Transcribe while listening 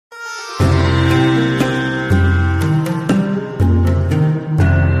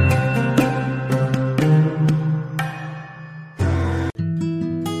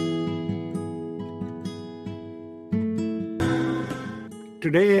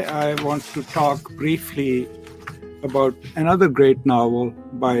today I want to talk briefly about another great novel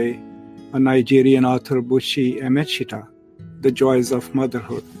by a Nigerian author, Buchi Emecheta, The Joys of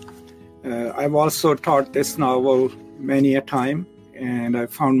Motherhood. I've also taught this novel many a time, and I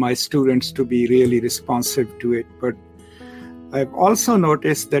found my students to be really responsive to it. But I've also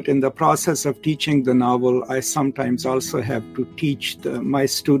noticed that in the process of teaching the novel, I sometimes also have to teach my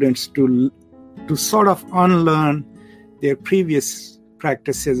students to sort of unlearn their previous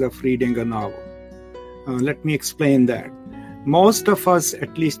practices of reading a novel. Let me explain that. Most of us,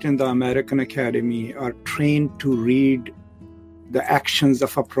 at least in the American Academy, are trained to read the actions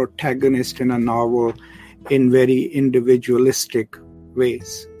of a protagonist in a novel in very individualistic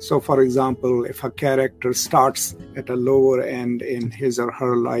ways. So, for example, if a character starts at a lower end in his or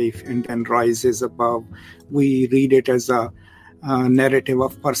her life and then rises above, we read it as a narrative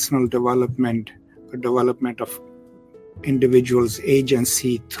of personal development, a development of individual's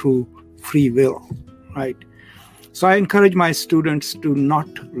agency through free will, right? So I encourage my students to not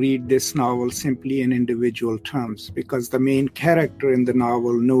read this novel simply in individual terms, because the main character in the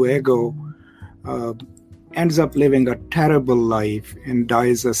novel, Nuego, ends up living a terrible life and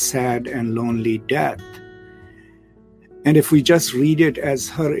dies a sad and lonely death. And if we just read it as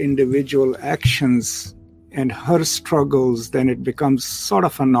her individual actions and her struggles, then it becomes sort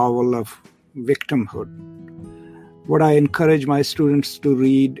of a novel of victimhood. What I encourage my students to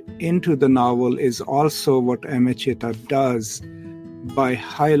read into the novel is also what Emecheta does by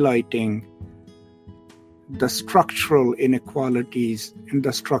highlighting the structural inequalities and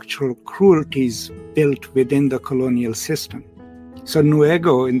the structural cruelties built within the colonial system. So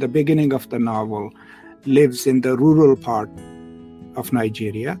Nuego, in the beginning of the novel, lives in the rural part of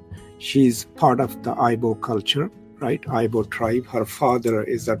Nigeria. She's part of the Igbo culture, right? Igbo tribe. Her father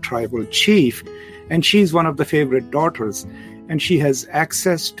is a tribal chief, and she's one of the favorite daughters. And she has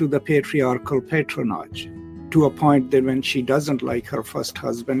access to the patriarchal patronage to a point that when she doesn't like her first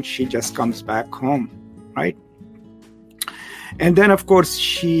husband, she just comes back home, right? And then, of course,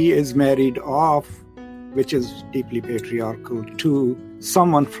 she is married off, which is deeply patriarchal, to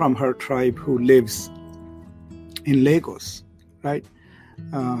someone from her tribe who lives in Lagos, right?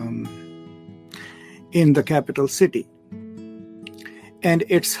 In the capital city. And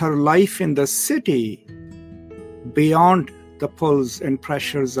it's her life in the city, beyond the pulls and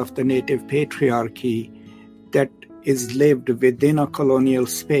pressures of the native patriarchy, that is lived within a colonial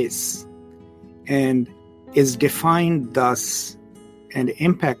space and is defined thus and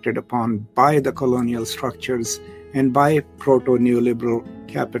impacted upon by the colonial structures and by proto-neoliberal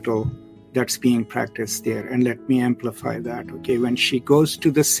capital that's being practiced there. And let me amplify that. Okay, when she goes to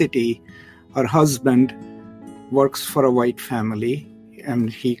the city, her husband works for a white family,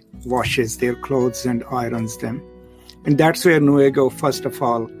 and he washes their clothes and irons them. And that's where Nuego, first of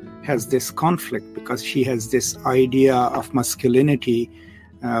all, has this conflict, because she has this idea of masculinity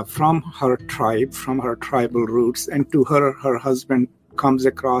from her tribe, from her tribal roots, and to her, her husband comes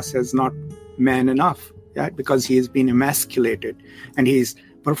across as not man enough, right? Because he has been emasculated and he's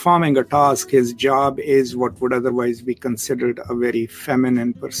performing a task. His job is what would otherwise be considered a very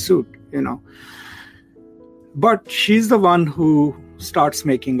feminine pursuit, you know. But she's the one who starts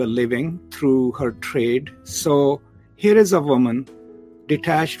making a living through her trade. So here is a woman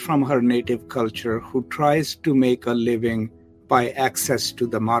detached from her native culture who tries to make a living by access to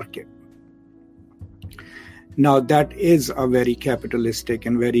the market. Now, that is a very capitalistic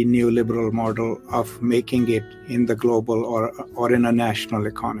and very neoliberal model of making it in the global or in a national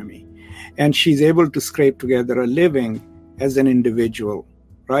economy. And she's able to scrape together a living as an individual,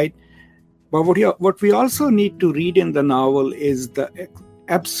 right? But what we also need to read in the novel is the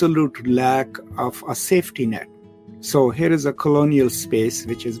absolute lack of a safety net. So here is a colonial space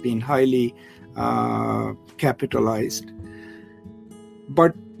which has been highly capitalized.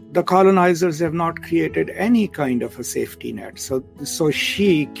 But the colonizers have not created any kind of a safety net. So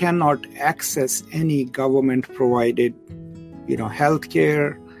she cannot access any government-provided,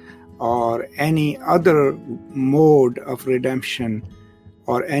 healthcare or any other mode of redemption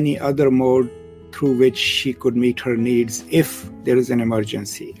or any other mode through which she could meet her needs if there is an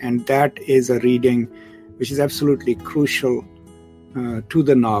emergency. And that is a reading which is absolutely crucial to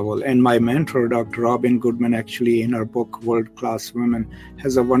the novel. And my mentor, Dr. Robin Goodman, actually in her book, World Class Women,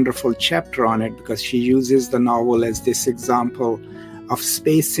 has a wonderful chapter on it, because she uses the novel as this example of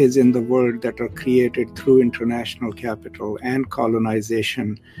spaces in the world that are created through international capital and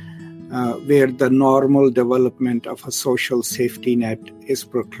colonization, where the normal development of a social safety net is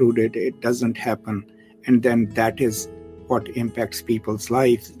precluded. It doesn't happen. And then that is what impacts people's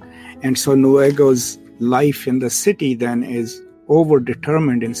lives. And so Nuego's life in the city then is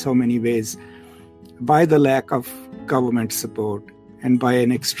over-determined in so many ways by the lack of government support and by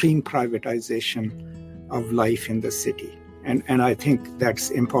an extreme privatization of life in the city. And I think that's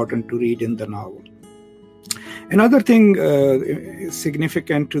important to read in the novel. Another thing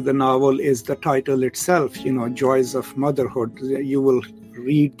significant to the novel is the title itself, Joys of Motherhood. You will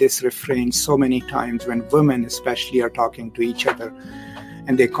read this refrain so many times when women especially are talking to each other,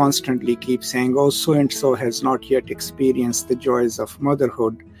 and they constantly keep saying, oh, so-and-so has not yet experienced the joys of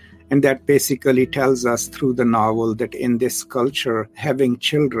motherhood. And that basically tells us through the novel that in this culture, having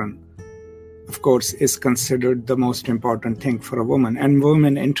children, of course, is considered the most important thing for a woman. And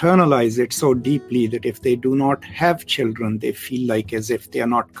women internalize it so deeply that if they do not have children, they feel like as if they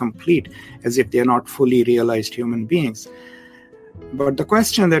are not complete, as if they are not fully realized human beings. But the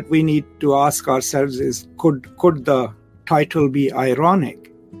question that we need to ask ourselves is, could the title be ironic?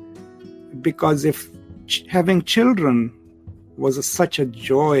 Because if having children was such a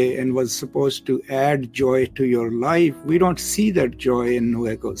joy and was supposed to add joy to your life, we don't see that joy in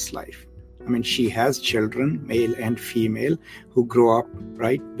Nuego's life. I mean, she has children, male and female, who grow up,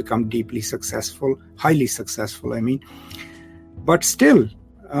 right, become deeply successful, highly successful, But still,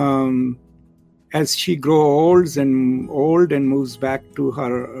 as she grows old and moves back to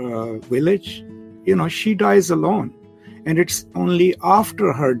her village, she dies alone. And it's only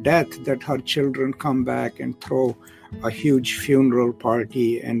after her death that her children come back and throw a huge funeral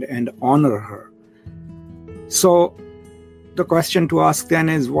party and honor her. So the question to ask then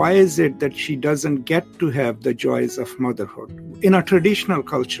is, why is it that she doesn't get to have the joys of motherhood? In a traditional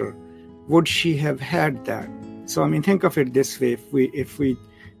culture, would she have had that? So, think of it this way. If we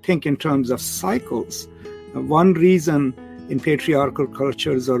think in terms of cycles, one reason in patriarchal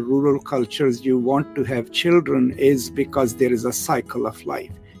cultures or rural cultures you want to have children is because there is a cycle of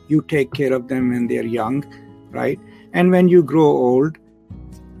life. You take care of them when they're young, right? And when you grow old,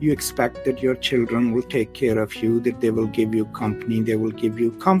 you expect that your children will take care of you, that they will give you company, they will give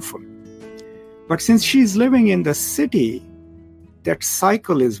you comfort. But since she's living in the city, that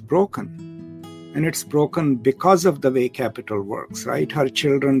cycle is broken. And it's broken because of the way capital works, right? Her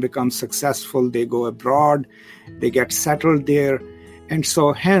children become successful, they go abroad, they get settled there. And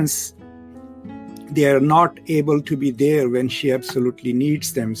so hence, they are not able to be there when she absolutely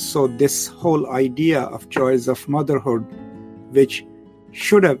needs them. So this whole idea of joys of motherhood, which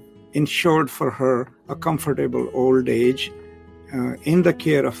should have ensured for her a comfortable old age in the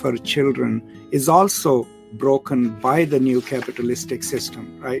care of her children, is also broken by the new capitalistic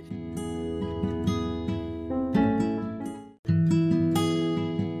system, right?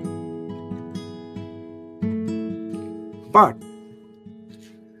 But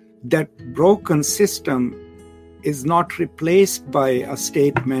that broken system is not replaced by a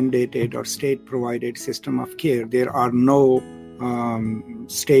state-mandated or state-provided system of care. There are no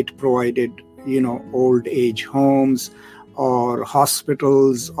state-provided, old age homes or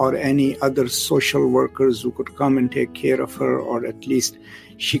hospitals or any other social workers who could come and take care of her, or at least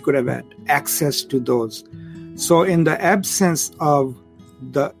she could have had access to those. So in the absence of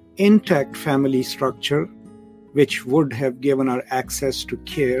the intact family structure, which would have given her access to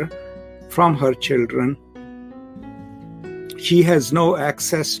care from her children, she has no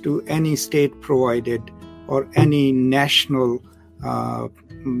access to any state-provided or any national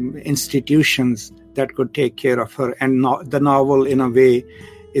institutions that could take care of her. And the novel, in a way,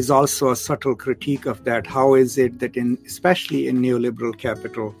 is also a subtle critique of that. How is it that, especially in neoliberal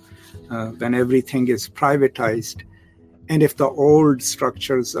capital, when everything is privatized, and if the old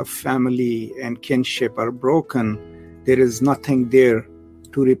structures of family and kinship are broken, there is nothing there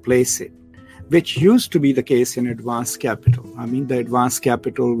to replace it, which used to be the case in advanced capital. The advanced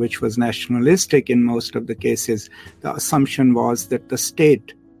capital, which was nationalistic in most of the cases, the assumption was that the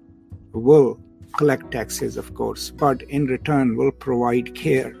state will collect taxes, of course, but in return will provide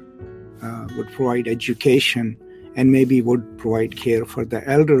care, would provide education, and maybe would provide care for the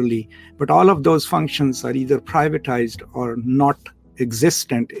elderly. But all of those functions are either privatized or not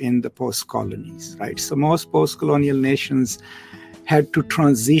existent in the post-colonies, right? So most post-colonial nations had to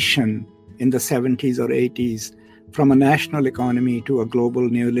transition in the 70s or 80s from a national economy to a global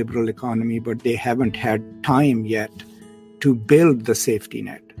neoliberal economy, but they haven't had time yet to build the safety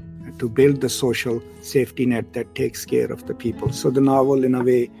net, to build the social safety net that takes care of the people. So the novel, in a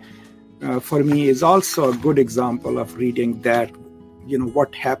way, for me, is also a good example of reading that,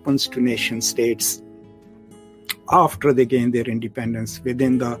 what happens to nation states after they gain their independence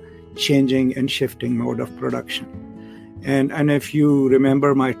within the changing and shifting mode of production. And if you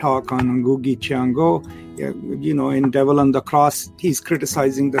remember my talk on Ngugi Thiong'o, in Devil on the Cross, he's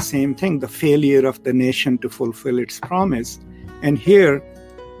criticizing the same thing, the failure of the nation to fulfill its promise. And here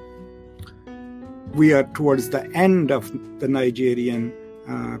we are towards the end of the Nigerian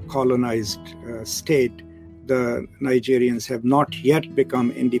colonized state. The Nigerians have not yet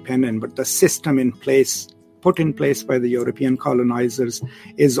become independent, but the system put in place by the European colonizers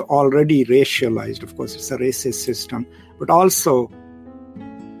is already racialized. Of course, it's a racist system, but also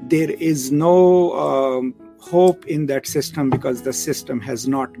there is no hope in that system because the system has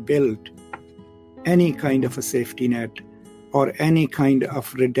not built any kind of a safety net or any kind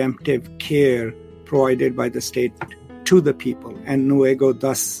of redemptive care provided by the state to the people. And Nwaego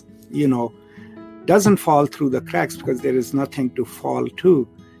thus, doesn't fall through the cracks because there is nothing to fall to.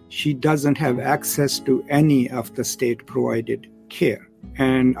 She doesn't have access to any of the state-provided care.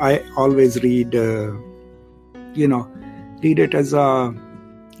 And I always read it as a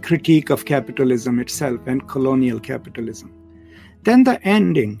critique of capitalism itself and colonial capitalism. Then the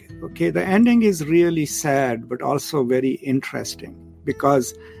ending, the ending is really sad, but also very interesting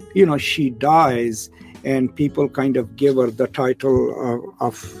because, she dies and people kind of give her the title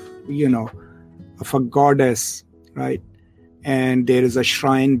of a goddess, right? And there is a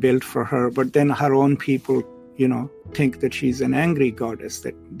shrine built for her, but then her own people, think that she's an angry goddess,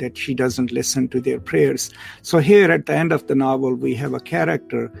 that she doesn't listen to their prayers. So here at the end of the novel, we have a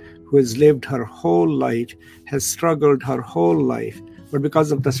character who has lived her whole life, has struggled her whole life, but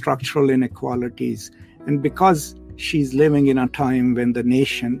because of the structural inequalities, and because she's living in a time when the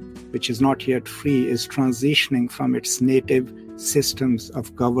nation, which is not yet free, is transitioning from its native systems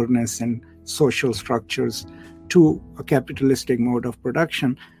of governance and social structures to a capitalistic mode of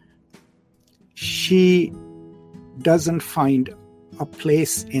production, she doesn't find a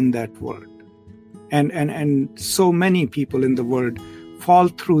place in that world. And so many people in the world fall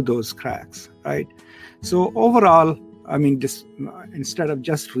through those cracks, right? So overall, instead of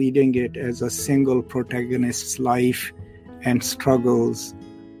just reading it as a single protagonist's life and struggles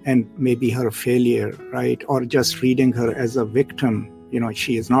and maybe her failure, right? Or just reading her as a victim,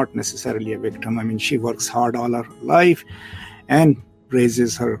 she is not necessarily a victim. She works hard all her life and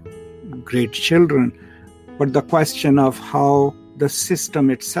raises her great children. But the question of how the system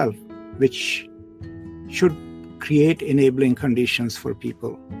itself, which should create enabling conditions for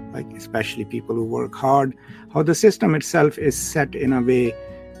people, like especially people who work hard, how the system itself is set in a way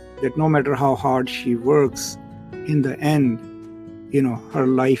that no matter how hard she works, in the end, her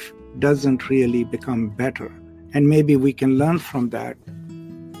life doesn't really become better. And maybe we can learn from that,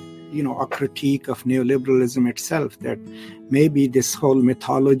 a critique of neoliberalism itself, that maybe this whole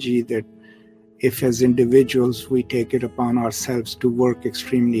mythology that if as individuals we take it upon ourselves to work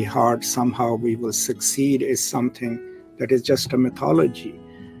extremely hard, somehow we will succeed, is something that is just a mythology.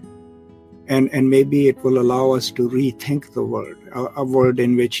 And maybe it will allow us to rethink the world, a world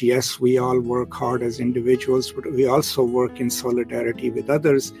in which, yes, we all work hard as individuals, but we also work in solidarity with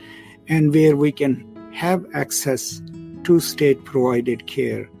others, and where we can have access to state-provided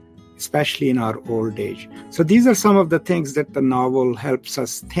care, especially in our old age. So these are some of the things that the novel helps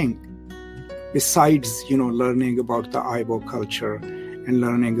us think, besides, learning about the Igbo culture and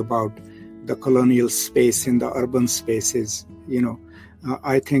learning about the colonial space in the urban spaces.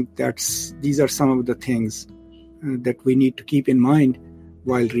 I think these are some of the things that we need to keep in mind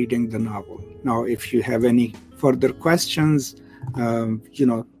while reading the novel. Now, if you have any further questions,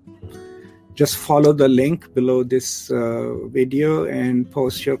 just follow the link below this video and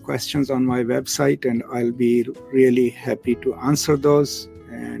post your questions on my website, and I'll be really happy to answer those.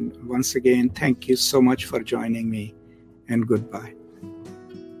 And once again, thank you so much for joining me, and goodbye.